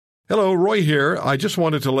Hello, Roy here. I just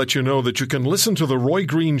wanted to let you know that you can listen to The Roy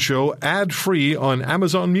Green Show ad-free on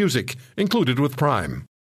Amazon Music, included with Prime.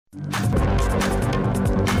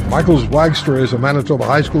 Michael Zwaagstra is a Manitoba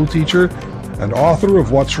high school teacher and author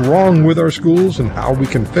of What's Wrong with Our Schools and How We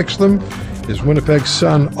Can Fix Them. His Winnipeg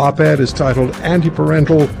Sun op-ed is titled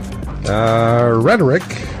Anti-Parental Rhetoric.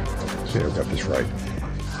 See, I've got this right.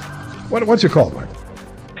 What's it called, Michael?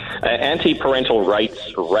 Anti-parental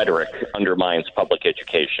rights rhetoric undermines public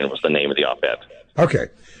education was the name of the op-ed. Okay.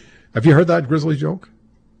 Have you heard that Grizzly joke?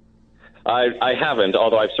 I haven't,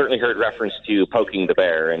 although I've certainly heard reference to poking the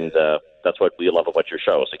bear, and that's what we love about your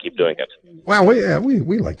show, so keep doing it. Well,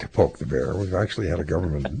 we like to poke the bear. We've actually had a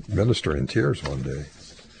government minister in tears one day.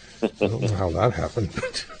 I don't know how that happened,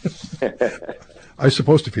 but I was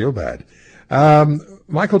supposed to feel bad.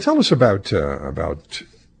 Michael, tell us about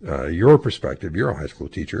your perspective. You're a high school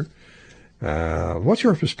teacher. What's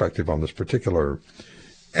your perspective on this particular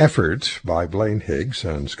effort by Blaine Higgs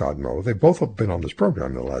and Scott Moe? They both have been on this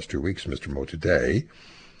program in the last 2 weeks, Mr. Moe today.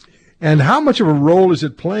 And how much of a role is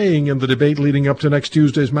it playing in the debate leading up to next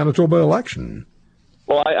Tuesday's Manitoba election?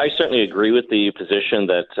 Well, I certainly agree with the position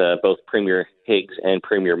that both Premier Higgs and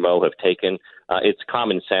Premier Moe have taken. It's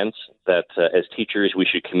common sense that as teachers we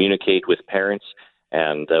should communicate with parents,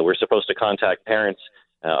 and we're supposed to contact parents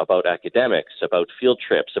about academics, about field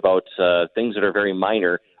trips, about things that are very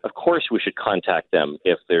minor. Of course, we should contact them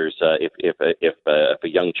if there's if a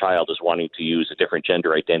young child is wanting to use a different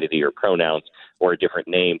gender identity or pronouns or a different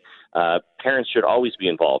name. Parents should always be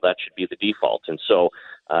involved. That should be the default. And so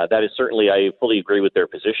that is certainly, I fully agree with their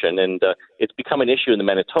position. And it's become an issue in the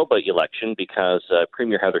Manitoba election because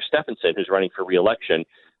Premier Heather Stephenson, who's running for re-election,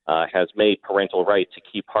 has made parental rights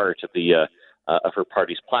a key part of her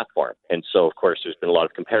party's platform. And so, of course, there's been a lot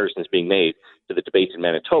of comparisons being made to the debates in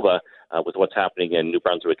Manitoba with what's happening in New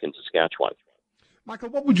Brunswick and Saskatchewan. Michael,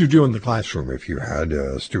 what would you do in the classroom if you had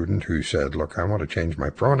a student who said, look, I want to change my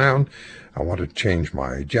pronoun, I want to change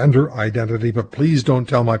my gender identity, but please don't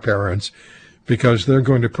tell my parents because they're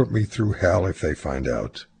going to put me through hell if they find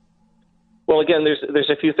out? Well, again, there's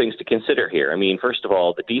a few things to consider here. I mean, first of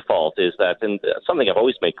all, the default is that, and something I've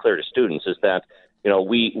always made clear to students is that,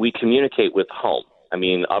 we communicate with home. I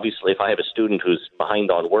mean, obviously, if I have a student who's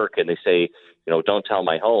behind on work and they say, don't tell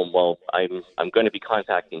my home, well, I'm going to be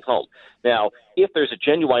contacting home. Now, if there's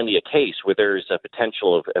genuinely a case where there's a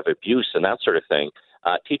potential of abuse and that sort of thing,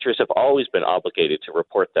 teachers have always been obligated to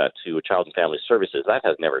report that to Child and Family Services. That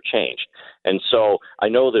has never changed. And so I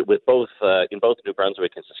know that with in both New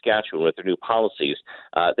Brunswick and Saskatchewan, with their new policies,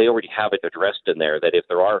 they already have it addressed in there that if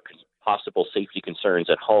there are possible safety concerns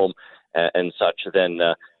at home and such, then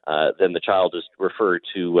the child is referred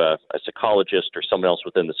to a psychologist or someone else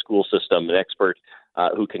within the school system, an expert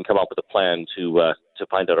who can come up with a plan to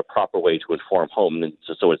find out a proper way to inform home, and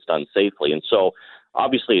so it's done safely. And so,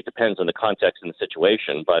 obviously, it depends on the context and the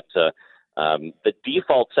situation, but the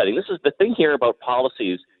default setting. This is the thing here about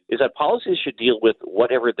policies is that policies should deal with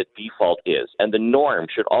whatever the default is, and the norm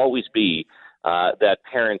should always be that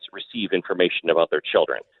parents receive information about their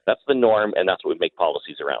children. That's the norm, and that's what we make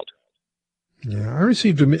policies around. Yeah, I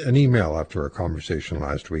received an email after a conversation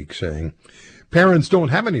last week saying parents don't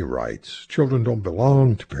have any rights. Children don't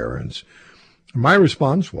belong to parents. My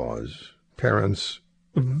response was parents,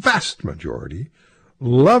 the vast majority,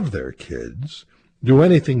 love their kids, do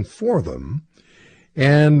anything for them,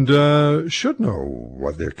 and should know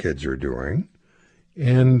what their kids are doing.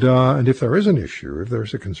 And if there is an issue, if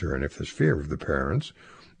there's a concern, if there's fear of the parents,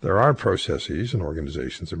 there are processes and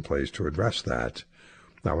organizations in place to address that.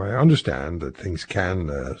 Now, I understand that things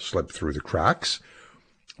can slip through the cracks,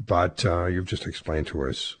 but you've just explained to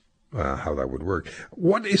us how that would work.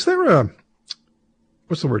 Is there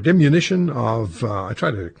what's the word, diminution of, I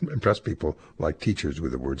try to impress people like teachers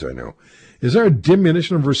with the words I know. Is there a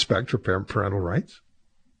diminution of respect for parental rights?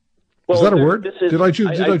 Well, is that a word? Did I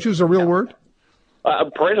choose a real word?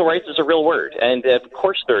 Parental rights is a real word, and of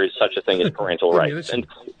course there is such a thing as parental rights. And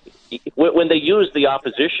when they use the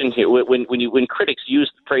opposition here, when critics use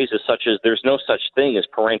phrases such as "there's no such thing as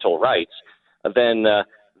parental rights," then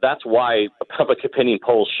that's why public opinion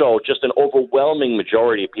polls show just an overwhelming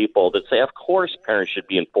majority of people that say, of course, parents should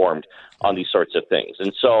be informed on these sorts of things.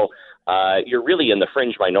 And so you're really in the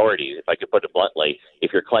fringe minority, if I could put it bluntly,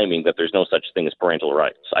 if you're claiming that there's no such thing as parental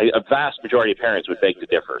rights. A vast majority of parents would beg to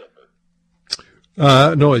differ.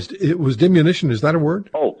 No, it was diminution. Is that a word?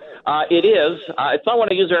 Oh, it is. It's not one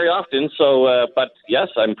I use very often. So, but yes,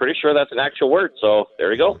 I'm pretty sure that's an actual word. So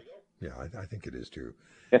there you go. Yeah, I think it is too.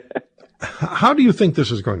 How do you think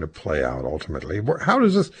this is going to play out ultimately? How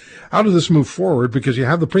does this move forward? Because you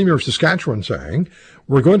have the Premier of Saskatchewan saying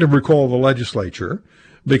we're going to recall the legislature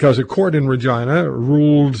because a court in Regina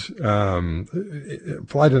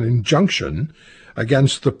applied an injunction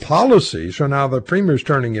against the policy. So now the Premier's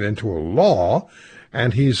turning it into a law,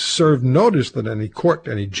 and he's served notice that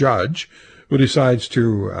any judge who decides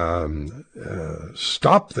to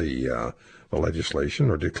stop the legislation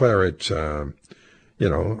or declare it,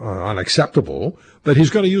 unacceptable, that he's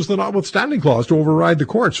going to use the notwithstanding clause to override the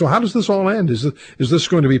court. So how does this all end? Is this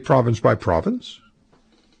going to be province by province?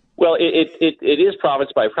 Well, it is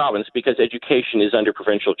province by province because education is under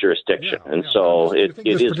provincial jurisdiction, so it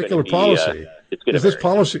is particular policy. Is this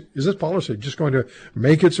policy just going to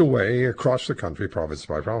make its way across the country, province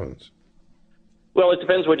by province? Well, it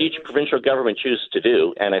depends what each provincial government chooses to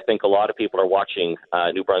do, and I think a lot of people are watching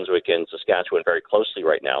New Brunswick and Saskatchewan very closely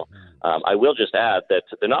right now. I will just add that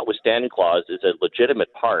the notwithstanding clause is a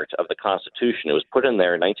legitimate part of the Constitution. It was put in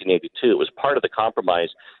there in 1982. It was part of the compromise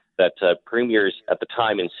that premiers at the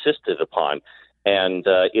time insisted upon. And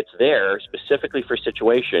it's there specifically for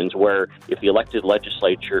situations where if the elected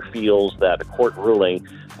legislature feels that a court ruling,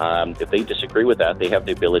 if they disagree with that, they have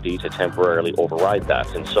the ability to temporarily override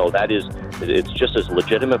that. And so it's just as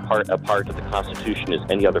legitimate a part of the Constitution as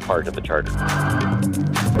any other part of the Charter.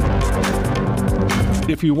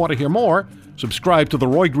 If you want to hear more, subscribe to The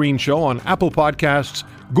Roy Green Show on Apple Podcasts,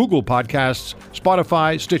 Google Podcasts,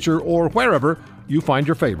 Spotify, Stitcher, or wherever you find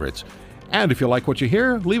your favorites. And if you like what you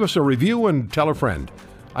hear, leave us a review and tell a friend.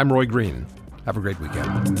 I'm Roy Green. Have a great weekend.